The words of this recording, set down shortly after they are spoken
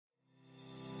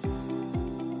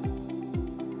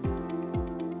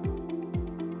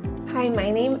Hi,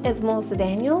 my name is Melissa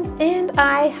Daniels and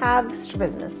I have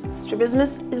strabismus.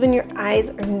 Strabismus is when your eyes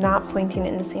are not pointing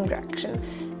in the same direction.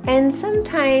 And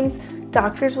sometimes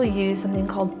doctors will use something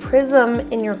called Prism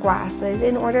in your glasses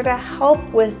in order to help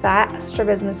with that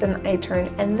strabismus and eye turn.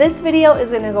 And this video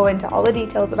is going to go into all the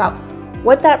details about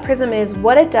what that Prism is,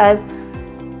 what it does,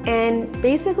 and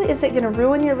basically, is it going to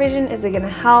ruin your vision? Is it going to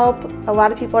help? A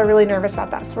lot of people are really nervous about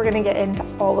that, so we're going to get into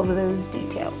all of those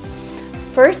details.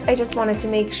 First, I just wanted to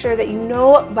make sure that you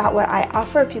know about what I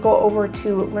offer. If you go over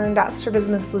to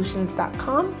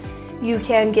learn.strabismussolutions.com, you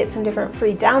can get some different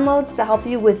free downloads to help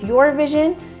you with your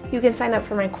vision. You can sign up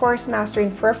for my course,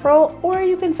 Mastering Peripheral, or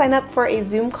you can sign up for a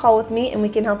Zoom call with me and we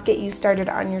can help get you started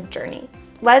on your journey.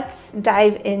 Let's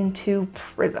dive into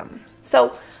Prism.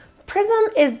 So Prism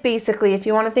is basically, if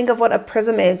you want to think of what a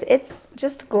prism is, it's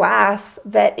just glass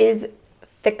that is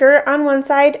thicker on one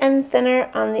side and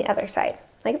thinner on the other side.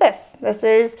 Like this. This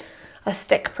is a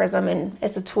stick prism and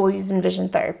it's a tool used in vision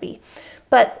therapy.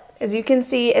 But as you can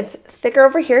see, it's thicker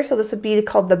over here. So this would be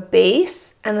called the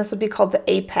base and this would be called the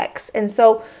apex. And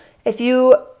so if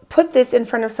you put this in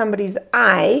front of somebody's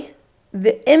eye,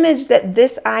 the image that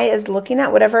this eye is looking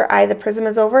at, whatever eye the prism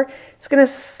is over, it's going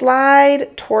to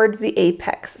slide towards the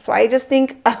apex. So I just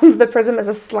think of the prism as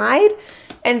a slide.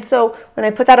 And so when I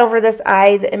put that over this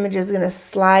eye, the image is going to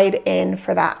slide in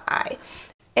for that eye.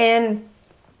 And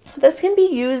this can be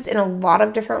used in a lot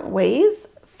of different ways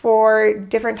for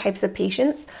different types of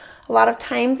patients. A lot of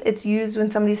times it's used when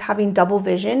somebody's having double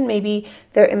vision. Maybe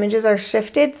their images are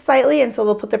shifted slightly and so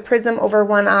they'll put the prism over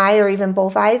one eye or even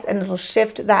both eyes and it'll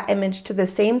shift that image to the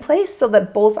same place so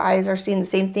that both eyes are seeing the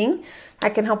same thing.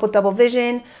 That can help with double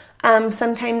vision.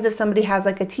 Sometimes if somebody has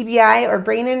like a TBI or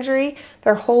brain injury,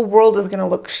 their whole world is going to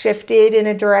look shifted in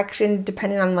a direction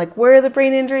depending on like where the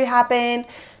brain injury happened.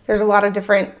 There's a lot of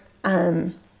different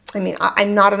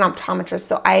I'm not an optometrist,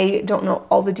 so I don't know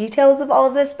all the details of all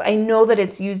of this, but I know that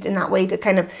it's used in that way to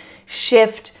kind of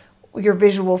shift your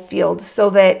visual field so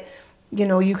that, you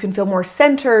know, you can feel more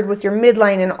centered with your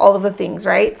midline and all of the things,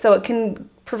 right? So it can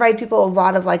provide people a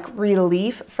lot of like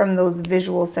relief from those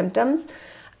visual symptoms.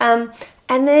 And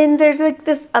then there's like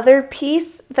this other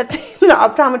piece that the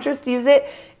optometrists use it,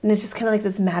 and it's just kind of like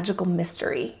this magical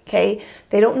mystery, okay?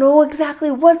 They don't know exactly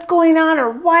what's going on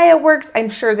or why it works. I'm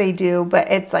sure they do,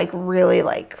 but it's like really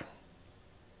like,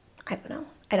 I don't know.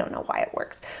 I don't know why it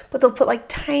works. But they'll put like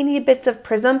tiny bits of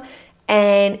Prism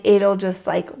and it'll just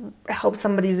like help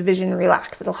somebody's vision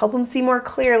relax. It'll help them see more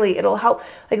clearly. It'll help,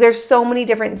 like there's so many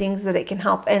different things that it can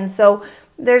help. And so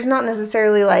there's not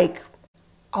necessarily like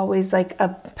always like a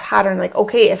pattern, like,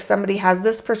 okay, if somebody has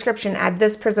this prescription, add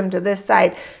this Prism to this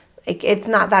side. It's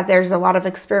not that. There's a lot of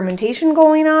experimentation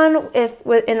going on in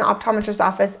the optometrist's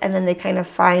office, and then they kind of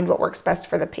find what works best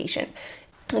for the patient.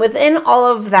 Within all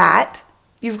of that,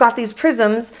 you've got these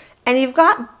prisms, and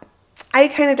I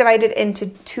kind of divided into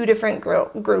two different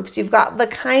groups. You've got the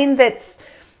kind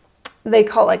they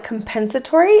call like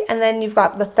compensatory, and then you've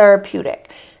got the therapeutic.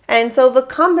 And so the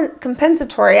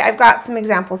compensatory, I've got some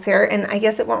examples here, and I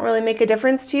guess it won't really make a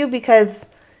difference to you because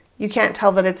you can't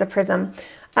tell that it's a prism.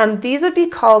 These would be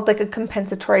called like a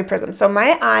compensatory prism. So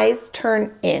my eyes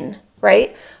turn in,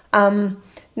 right?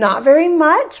 Not very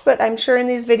much, but I'm sure in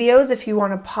these videos, if you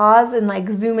want to pause and like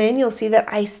zoom in, you'll see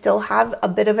that I still have a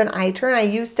bit of an eye turn. I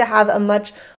used to have a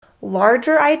much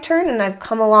larger eye turn and I've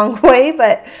come a long way,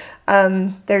 but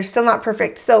they're still not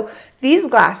perfect. So these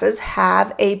glasses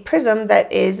have a prism that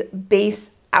is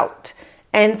base out.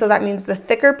 And so that means the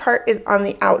thicker part is on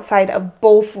the outside of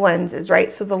both lenses,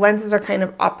 right? So the lenses are kind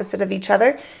of opposite of each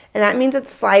other. And that means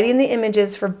it's sliding the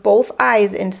images for both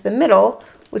eyes into the middle,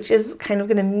 which is kind of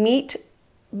going to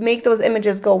make those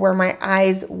images go where my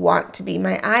eyes want to be.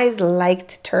 My eyes like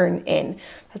to turn in.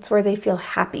 That's where they feel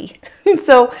happy.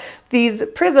 So these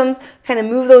prisms kind of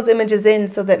move those images in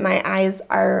so that my eyes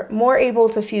are more able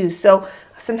to fuse. So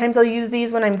sometimes I'll use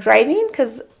these when I'm driving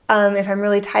because if I'm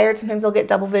really tired, sometimes I'll get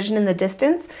double vision in the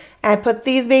distance. And I put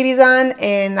these babies on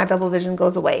and that double vision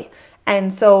goes away.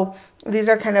 And so these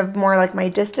are kind of more like my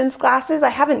distance glasses. I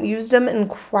haven't used them in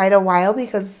quite a while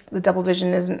because the double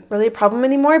vision isn't really a problem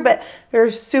anymore, but they're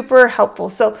super helpful.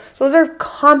 So those are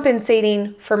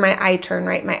compensating for my eye turn,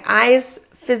 right? My eyes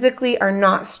physically are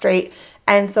not straight.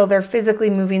 And so they're physically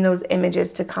moving those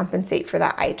images to compensate for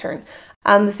that eye turn.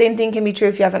 The same thing can be true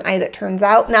if you have an eye that turns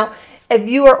out. Now, if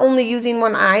you are only using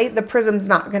one eye, the prism's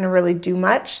not going to really do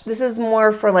much. This is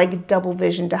more for like double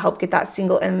vision to help get that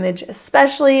single image,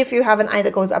 especially if you have an eye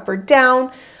that goes up or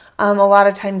down. A lot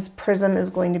of times prism is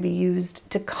going to be used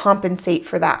to compensate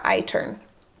for that eye turn.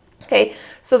 Okay,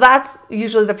 so that's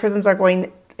usually the prisms are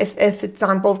going if it's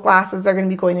on both glasses, they're going to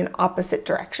be going in opposite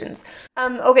directions.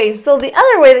 Okay, so the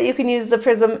other way that you can use the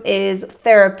prism is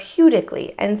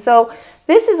therapeutically. And so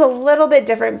this is a little bit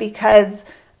different because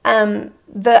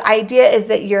the idea is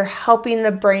that you're helping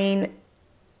the brain,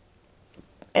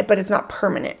 but it's not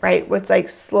permanent, right? It's like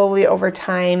slowly over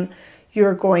time,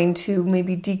 you're going to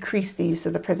maybe decrease the use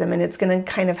of the prism, and it's going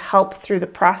to kind of help through the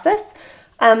process.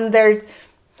 There's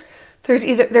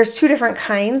two different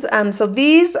kinds. So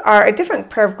these are a different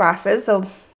pair of glasses. So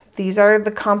these are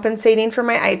the compensating for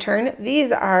my eye turn.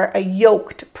 These are a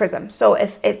yoked prism. So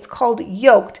if it's called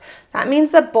yoked, that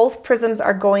means that both prisms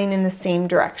are going in the same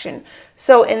direction.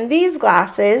 So in these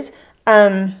glasses,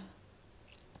 I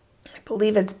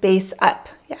believe it's base up.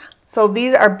 Yeah. So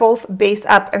these are both base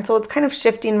up. And so it's kind of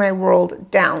shifting my world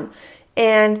down.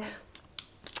 And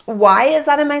why is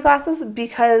that in my glasses?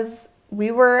 Because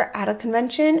we were at a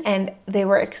convention and they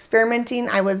were experimenting.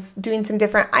 I was doing some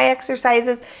different eye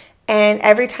exercises, and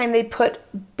every time they put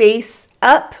base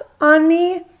up on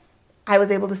me, I was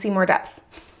able to see more depth.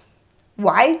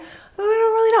 Why? I don't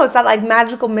really know. It's that like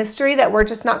magical mystery that we're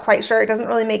just not quite sure. It doesn't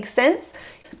really make sense.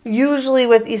 Usually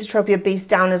with esotropia, base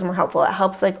down is more helpful. It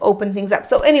helps like open things up.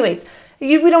 So anyways,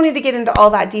 we don't need to get into all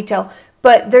that detail,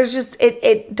 but there's just,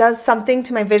 it does something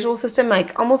to my visual system,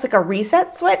 like almost like a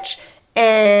reset switch,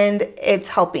 and it's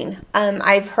helping.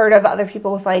 I've heard of other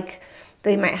people with like,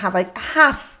 they might have like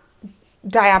half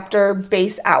diopter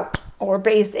base out or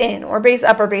base in or base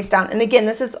up or base down. And again,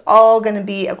 this is all going to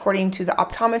be according to the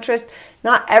optometrist.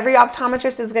 Not every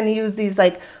optometrist is going to use these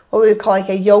like what we would call like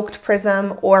a yoked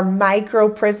prism or micro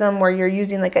prism, where you're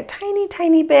using like a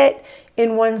tiny bit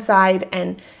in one side.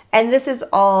 And this is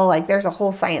all like, there's a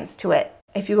whole science to it.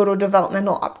 If you go to a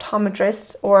developmental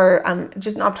optometrist or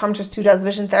just an optometrist who does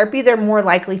vision therapy, they're more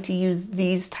likely to use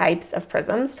these types of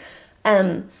prisms.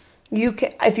 You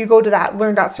can, if you go to that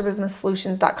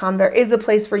learn.strabismussolutions.com, there is a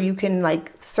place where you can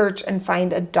like search and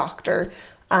find a doctor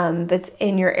that's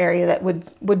in your area that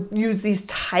would use these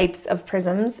types of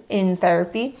prisms in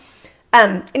therapy.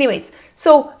 Anyways,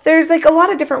 so there's like a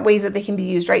lot of different ways that they can be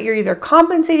used, right? You're either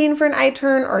compensating for an eye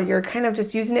turn, or you're kind of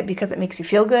just using it because it makes you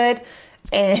feel good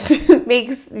and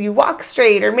makes you walk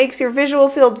straight, or makes your visual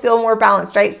field feel more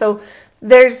balanced, right? So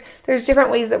there's different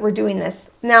ways that we're doing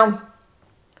this. Now,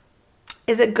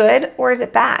 is it good or is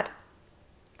it bad?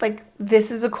 Like, this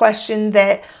is a question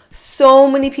that so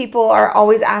many people are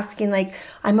always asking. Like,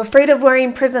 I'm afraid of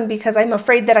wearing prism because I'm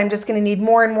afraid that I'm just going to need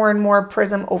more and more and more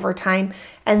prism over time,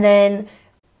 and then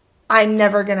I'm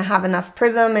never going to have enough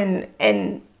prism, and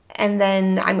then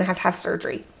I'm going to have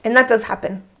surgery. And that does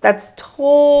happen. That's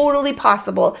totally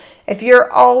possible. If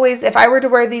I were to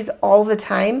wear these all the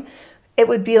time, it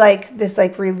would be like this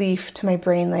like relief to my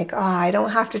brain. Like, oh, I don't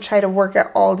have to try to work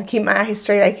at all to keep my eyes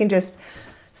straight. I can just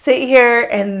sit here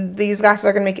and these glasses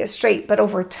are going to make it straight. But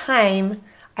over time,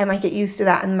 I might get used to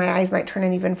that and my eyes might turn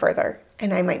in even further.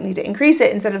 And I might need to increase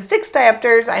it. Instead of 6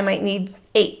 diopters, I might need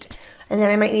 8. And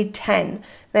then I might need 10.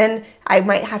 Then I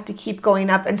might have to keep going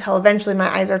up until eventually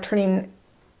my eyes are turning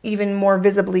even more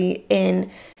visibly in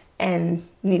and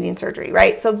needing surgery,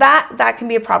 right? So that can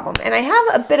be a problem. And I have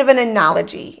a bit of an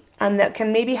analogy that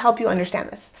can maybe help you understand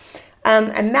this.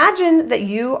 Imagine that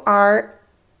you are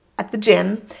at the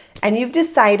gym and you've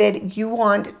decided you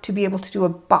want to be able to do a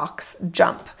box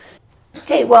jump.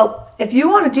 Okay, well, if you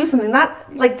want to do something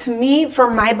that, like, to me,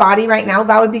 for my body right now,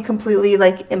 that would be completely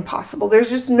like impossible. There's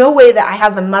just no way that I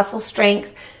have the muscle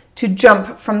strength to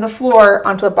jump from the floor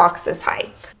onto a box this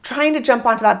high. Trying to jump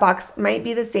onto that box might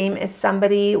be the same as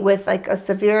somebody with like a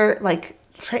severe like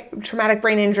traumatic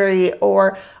brain injury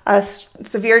or a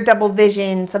severe double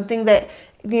vision, something that,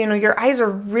 you know, your eyes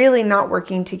are really not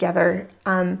working together.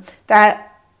 That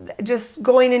just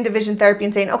going into vision therapy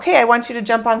and saying, okay, I want you to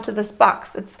jump onto this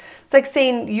box. It's like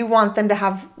saying you want them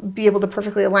to be able to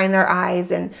perfectly align their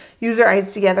eyes and use their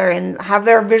eyes together and have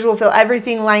their visual field,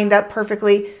 everything lined up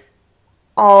perfectly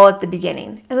all at the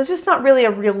beginning. And that's just not really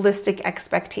a realistic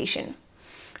expectation.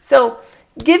 So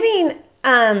giving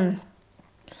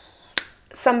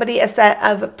somebody a set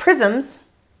of prisms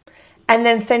and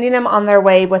then sending them on their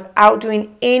way without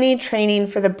doing any training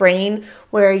for the brain,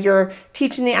 where you're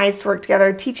teaching the eyes to work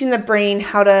together, teaching the brain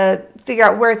how to figure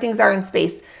out where things are in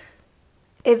space,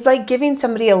 it's like giving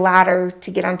somebody a ladder to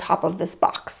get on top of this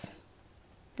box,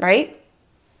 right?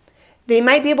 They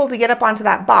might be able to get up onto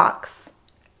that box,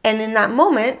 and in that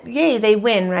moment, yay, they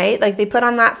win, right? Like, they put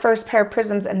on that first pair of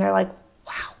prisms and they're like,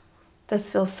 wow, this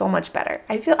feels so much better.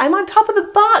 I feel I'm on top of the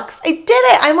box. I did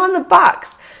it. I'm on the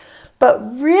box. But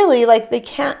really, like, they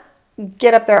can't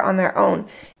get up there on their own.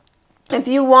 If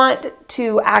you want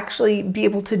to actually be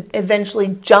able to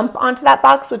eventually jump onto that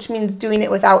box, which means doing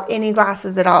it without any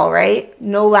glasses at all, right?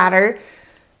 No ladder.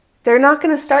 They're not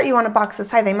going to start you on a box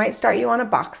this high. They might start you on a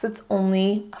box that's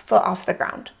only a foot off the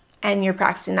ground, and you're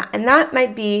practicing that. And that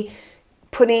might be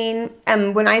putting,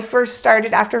 when I first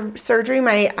started after surgery,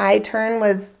 my eye turn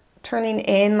was turning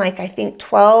in like, I think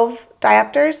 12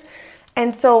 diopters.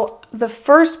 And so the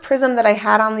first prism that I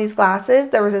had on these glasses,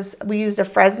 we used a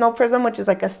Fresnel prism, which is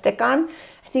like a stick-on.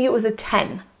 I think it was a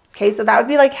 10. Okay, so that would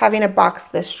be like having a box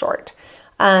this short.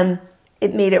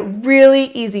 It made it really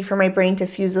easy for my brain to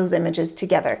fuse those images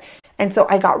together. And so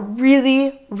I got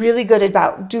really, really good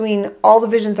about doing all the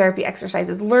vision therapy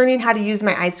exercises, learning how to use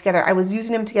my eyes together. I was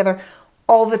using them together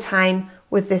all the time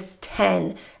with this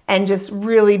 10 and just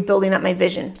really building up my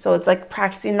vision. So it's like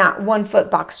practicing that 1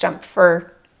 foot box jump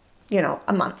for, you know,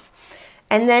 a month.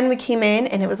 And then we came in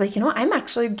and it was like, you know, I'm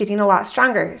actually getting a lot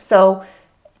stronger. So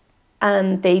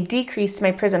they decreased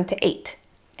my Prism to 8.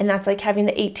 And that's like having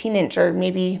the 18-inch, or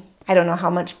maybe, I don't know how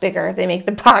much bigger they make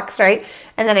the box, right?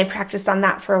 And then I practiced on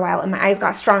that for a while and my eyes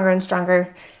got stronger and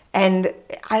stronger. And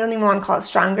I don't even want to call it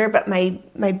stronger, but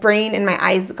my brain and my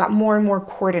eyes got more and more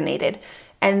coordinated.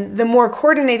 And the more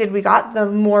coordinated we got, the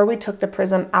more we took the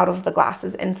Prism out of the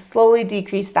glasses and slowly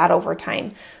decreased that over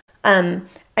time.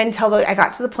 Until I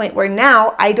got to the point where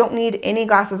now I don't need any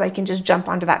glasses. I can just jump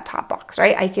onto that top box,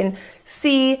 right? I can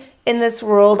see in this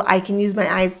world, I can use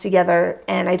my eyes together,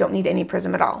 and I don't need any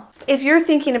Prism at all. If you're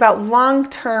thinking about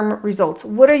long-term results,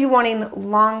 what are you wanting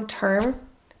long-term?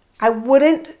 I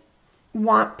wouldn't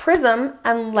want Prism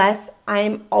unless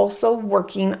I'm also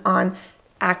working on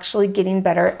actually getting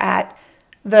better at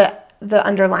the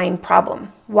underlying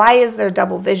problem. Why is there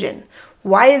double vision?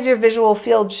 Why is your visual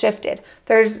field shifted?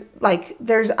 There's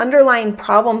underlying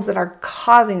problems that are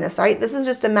causing this, right? This is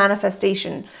just a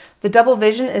manifestation. The double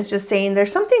vision is just saying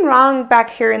there's something wrong back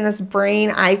here in this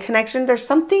brain-eye connection. There's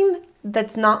something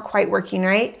that's not quite working,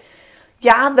 right?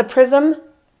 Yeah, the Prism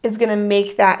is gonna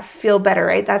make that feel better,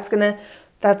 right? That's gonna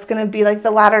be like the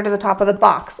ladder to the top of the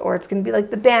box, or it's gonna be like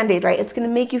the Band-Aid, right? It's gonna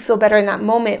make you feel better in that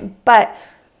moment, but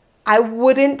I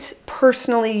wouldn't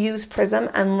personally use Prism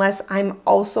unless I'm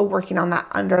also working on that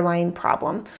underlying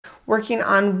problem, working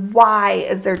on why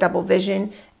is there double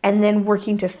vision, and then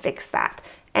working to fix that.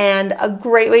 And a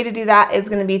great way to do that is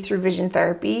going to be through vision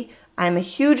therapy. I'm a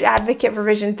huge advocate for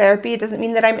vision therapy. It doesn't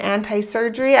mean that I'm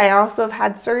anti-surgery. I also have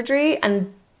had surgery,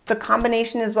 and the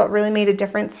combination is what really made a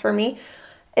difference for me.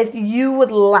 If you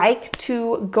would like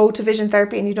to go to vision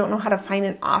therapy and you don't know how to find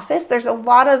an office, there's a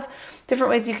lot of different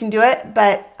ways you can do it,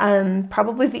 but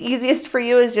probably the easiest for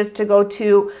you is just to go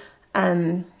to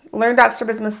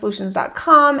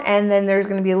learn.strabismussolutions.com, and then there's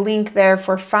going to be a link there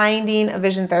for finding a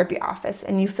vision therapy office,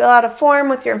 and you fill out a form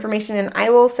with your information, and I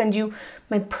will send you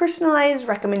my personalized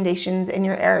recommendations in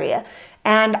your area.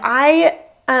 And I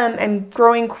am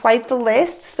growing quite the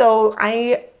list, so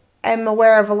I am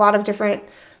aware of a lot of different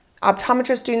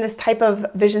optometrists doing this type of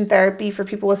vision therapy for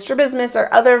people with strabismus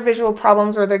or other visual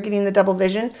problems where they're getting the double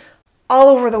vision all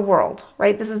over the world,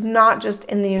 right? This is not just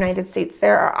in the United States.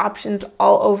 There are options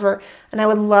all over, and I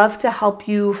would love to help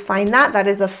you find that. That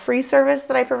is a free service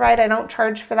that I provide. I don't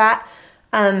charge for that.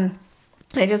 I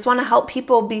just want to help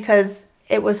people because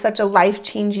it was such a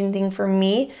life-changing thing for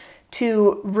me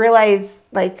to realize,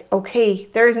 like, okay,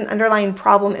 there is an underlying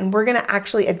problem and we're going to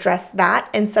actually address that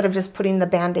instead of just putting the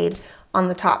Band-Aid on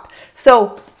the top.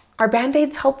 So are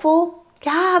Band-Aids helpful?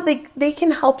 Yeah, they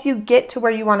can help you get to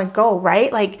where you want to go,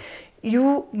 right? Like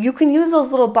you can use those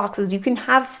little boxes. You can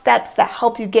have steps that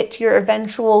help you get to your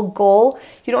eventual goal.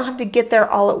 You don't have to get there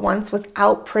all at once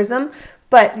without Prism,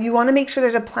 but you want to make sure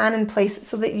there's a plan in place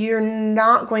so that you're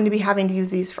not going to be having to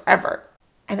use these forever.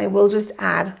 And I will just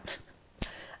add,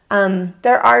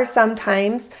 there are some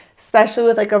times, especially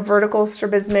with like a vertical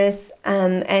strabismus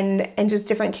and just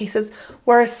different cases,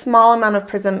 where a small amount of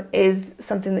Prism is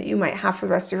something that you might have for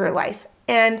the rest of your life.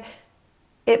 And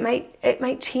it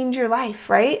might change your life,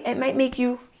 right? It might make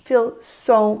you feel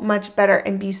so much better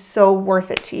and be so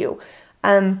worth it to you.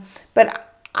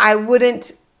 But I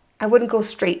wouldn't go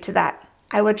straight to that.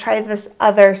 I would try this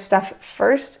other stuff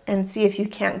first and see if you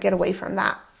can't get away from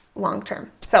that long term.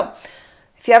 So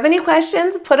if you have any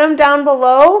questions, put them down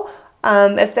below.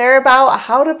 If they're about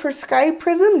how to prescribe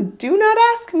Prism, do not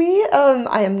ask me.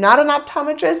 I am not an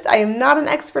optometrist. I am not an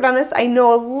expert on this. I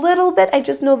know a little bit. I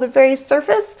just know the very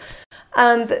surface.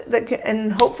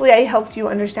 And hopefully I helped you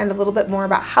understand a little bit more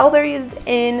about how they're used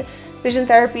in vision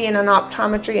therapy and in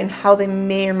optometry and how they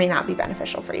may or may not be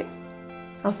beneficial for you.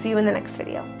 I'll see you in the next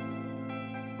video.